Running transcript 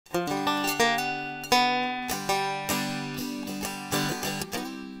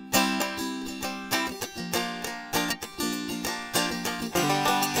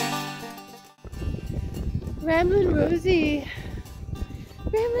Ramblin' Rosie.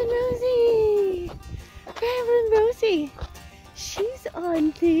 Ramblin' Rosie. Ramblin' Rosie. She's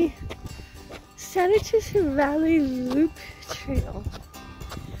on the Sanitas Valley Loop Trail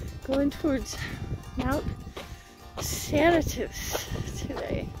going towards Mount Sanitas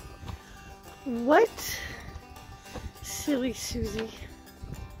today. What? Silly Suzy.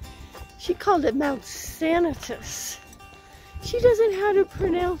 She called it Mount Sanitas. She doesn't know how to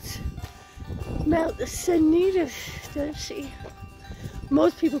pronounce Mount Sanitas, does she?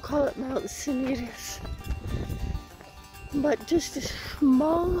 Most people call it Mount Sanitas. But just a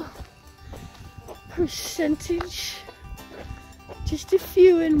small percentage, just a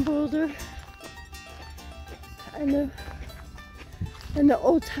few in Boulder, and the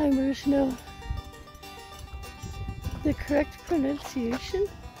old timers know the correct pronunciation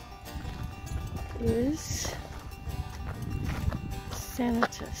is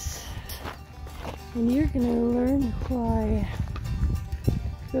Sanitas. And you're gonna learn why.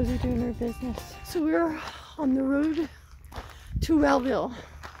 Those are doing our business. So we're on the road to Wellville,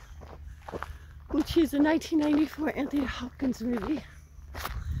 which is a 1994 Anthony Hopkins movie.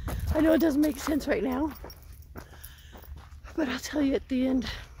 I know it doesn't make sense right now, but I'll tell you at the end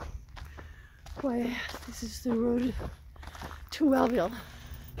why this is the road to Wellville.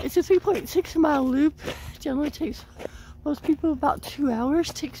 It's a 3.6 mile loop. Generally takes most people about 2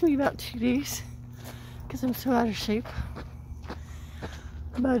 hours. Takes me about 2 days because I'm so out of shape.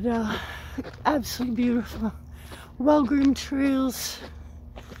 But absolutely beautiful. Well-groomed trails.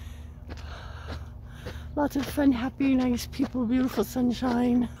 Lots of fun, happy, nice people, beautiful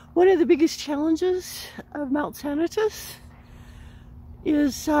sunshine. One of the biggest challenges of Mount Sanitas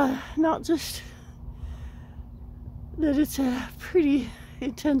is not just that it's a pretty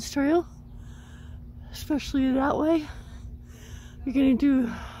intense trail, especially that way. You're going to do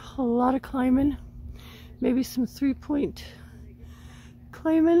a lot of climbing, maybe some 3-point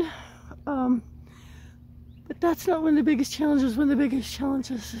climbing, but that's not one of the biggest challenges. One of the biggest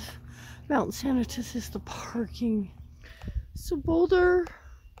challenges is Mount Sanitas is the parking. So Boulder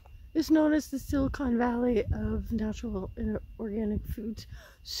is known as the Silicon Valley of natural and organic foods.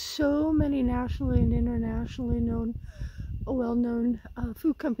 So many nationally and internationally known, well-known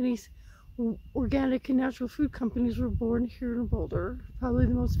food companies, organic and natural food companies were born here in Boulder. Probably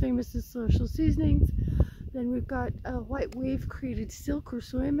the most famous is Social Seasonings. Then we've got White Wave created silk or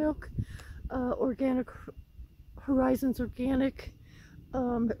soy milk, Organic Horizons Organic,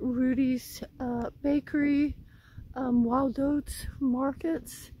 Rudy's Bakery, Wild Oats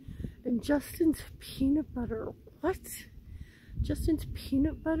Markets, and Justin's Peanut Butter. What? Justin's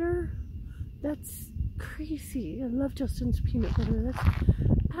Peanut Butter? That's crazy. I love Justin's Peanut Butter. That's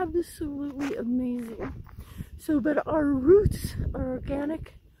absolutely amazing. So, but our roots, our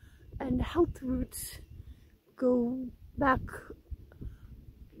organic and health roots, go back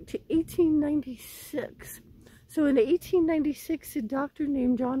to 1896. So in 1896, a doctor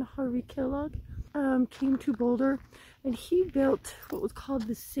named John Harvey Kellogg came to Boulder, and he built what was called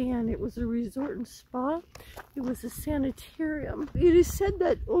the San. It was a resort and spa. It was a sanitarium. It is said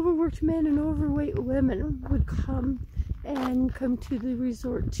that overworked men and overweight women would come to the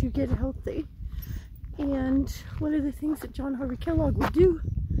resort to get healthy. And one of the things that John Harvey Kellogg would do,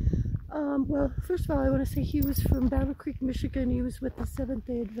 well, first of all, I want to say he was from Battle Creek, Michigan. He was with the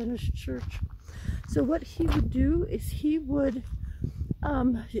Seventh-day Adventist Church. So what he would do is he would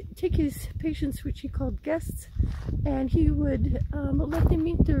take his patients, which he called guests, and he would let them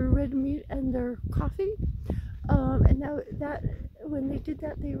eat their red meat and their coffee. And now that when they did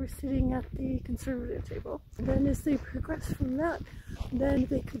that, they were sitting at the conservative table. Then as they progressed from that, then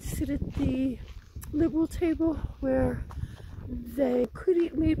they could sit at the liberal table where they could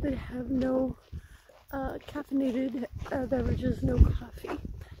eat meat but have no caffeinated beverages, no coffee.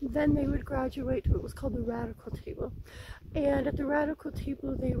 Then they would graduate to what was called the radical table. And at the radical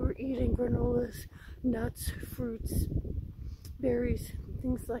table, they were eating granolas, nuts, fruits, berries,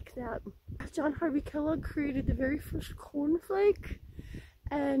 things like that. John Harvey Kellogg created the very first cornflake.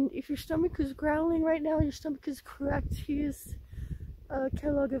 And if your stomach is growling right now, your stomach is correct. He is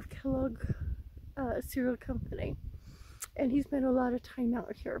Kellogg of Kellogg Cereal Company. And he spent a lot of time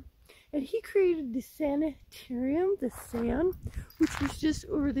out here. And he created the sanitarium, the San, which was just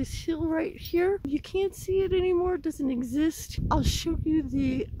over this hill right here. You can't see it anymore, it doesn't exist. I'll show you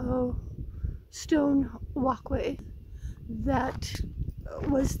the stone walkway that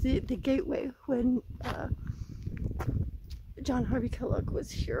was the gateway when John Harvey Kellogg was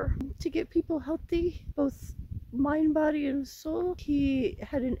here. To get people healthy, both mind, body, and soul, he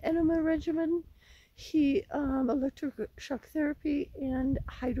had an enema regimen. He electric shock therapy and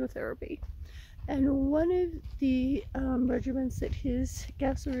hydrotherapy, And one of the regimens that his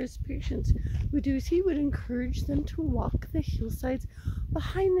guests or his patients would do is he would encourage them to walk the hillsides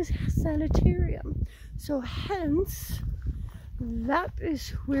behind this sanitarium. So hence, that is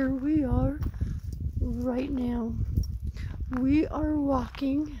where we are right now. We are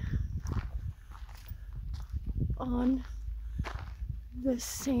walking on the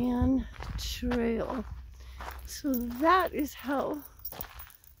sand trail. So that is how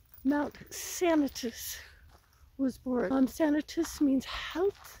Mount Sanitas was born. Sanitas means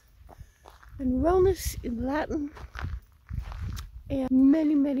health and wellness in Latin. And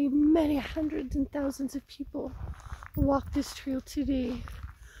many, many, many hundreds and thousands of people walk this trail today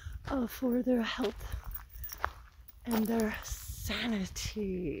for their health and their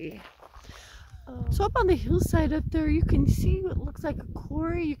sanity. So up on the hillside up there, you can see what looks like a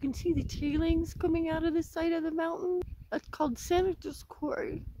quarry. You can see the tailings coming out of the side of the mountain. It's called Sanitas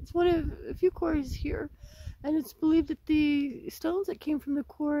Quarry. It's one of a few quarries here, and it's believed that the stones that came from the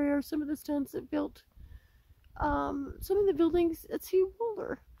quarry are some of the stones that built some of the buildings at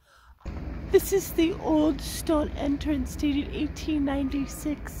Boulder. This is the old stone entrance dated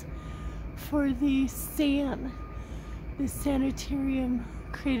 1896 for the sanitarium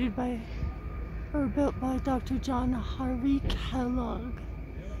created by or built by Dr. John Harvey Kellogg.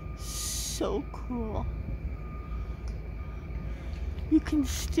 So cool. You can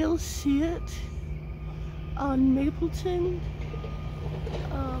still see it on Mapleton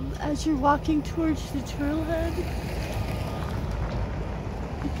as you're walking towards the trailhead.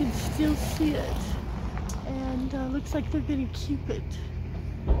 You can still see it, and looks like they're going to keep it.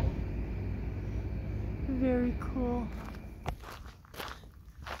 Very cool.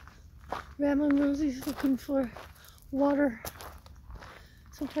 Ramblin' Rosie's looking for water.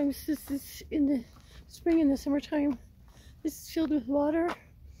 Sometimes this is in the spring and the summertime. This is filled with water.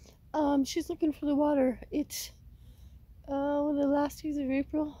 She's looking for the water. It's one of the last days of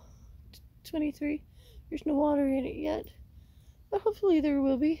April 23. There's no water in it yet, but hopefully there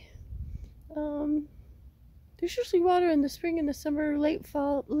will be. There's usually water in the spring and the summer, late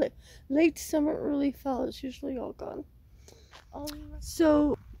summer, early fall. It's usually all gone.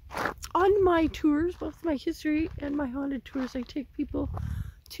 So on my tours, both my history and my haunted tours, I take people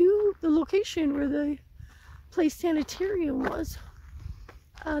to the location where the place sanitarium was.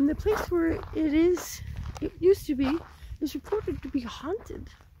 The place where it used to be, is reported to be haunted.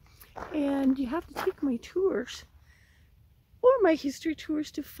 And you have to take my tours or my history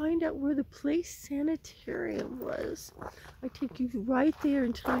tours to find out where the place sanitarium was. I take you right there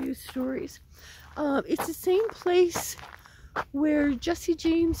and tell you stories. It's the same place where Jesse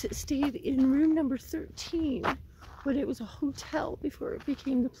James stayed in room number 13 when it was a hotel before it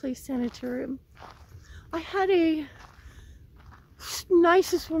became the place sanitarium. I had a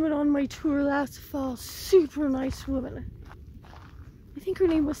nicest woman on my tour last fall, super nice woman. I think her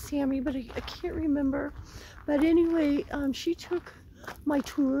name was Sammy, but I can't remember. But anyway, she took my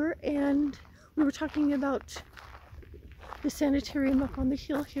tour, and we were talking about the sanitarium up on the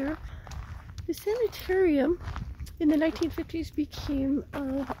hill here. The sanitarium in the 1950s became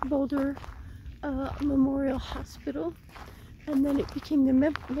Boulder Memorial Hospital, and then it became the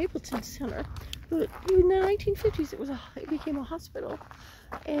Mapleton Center. But in the 1950s, it became a hospital.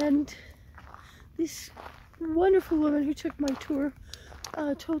 And this wonderful woman who took my tour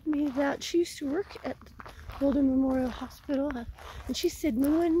told me that she used to work at Boulder Memorial Hospital, and she said no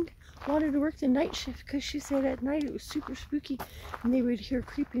one wanted to work the night shift because she said at night it was super spooky and they would hear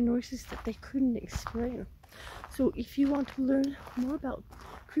creepy noises that they couldn't explain. So if you want to learn more about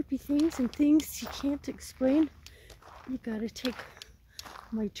creepy things and things you can't explain, you gotta take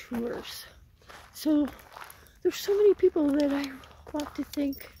my tours. So there's so many people that I want to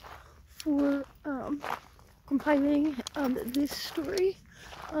thank for compiling this story.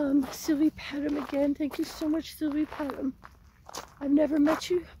 Sylvie Padham again, thank you so much, Sylvie Padham. I've never met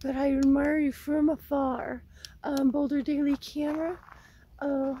you, but I admire you from afar. Boulder Daily Camera,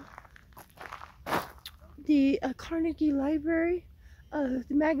 the Carnegie Library, the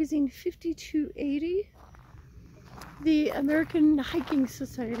magazine 5280, the American Hiking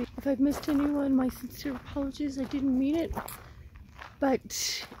Society. If I've missed anyone, my sincere apologies, I didn't mean it.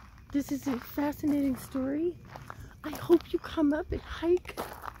 But this is a fascinating story. I hope you come up and hike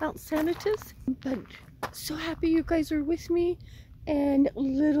Mount Sanitas. But so happy you guys are with me, and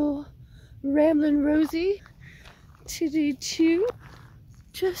little Ramblin' Rosie today too.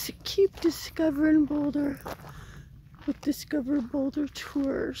 Just keep discovering Boulder with Discover Boulder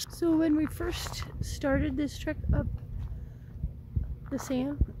Tours. So when we first started this trek up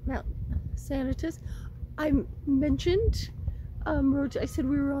the Mount Sanitas, I mentioned road. I said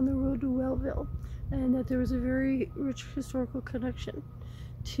we were on the road to Wellville, and that there was a very rich historical connection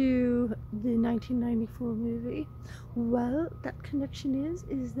to the 1994 movie. Well, that connection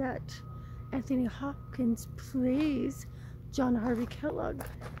is that Anthony Hopkins plays John Harvey Kellogg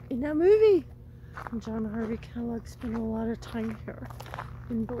in that movie. And John Harvey Kellogg spent a lot of time here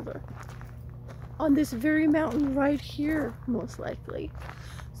in Boulder, on this very mountain right here, most likely.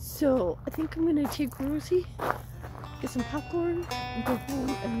 So I think I'm gonna take Rosie, get some popcorn, and go home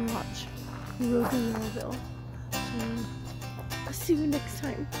and watch Road to Wellville. So I'll see you next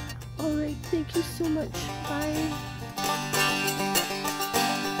time. Alright, thank you so much. Bye.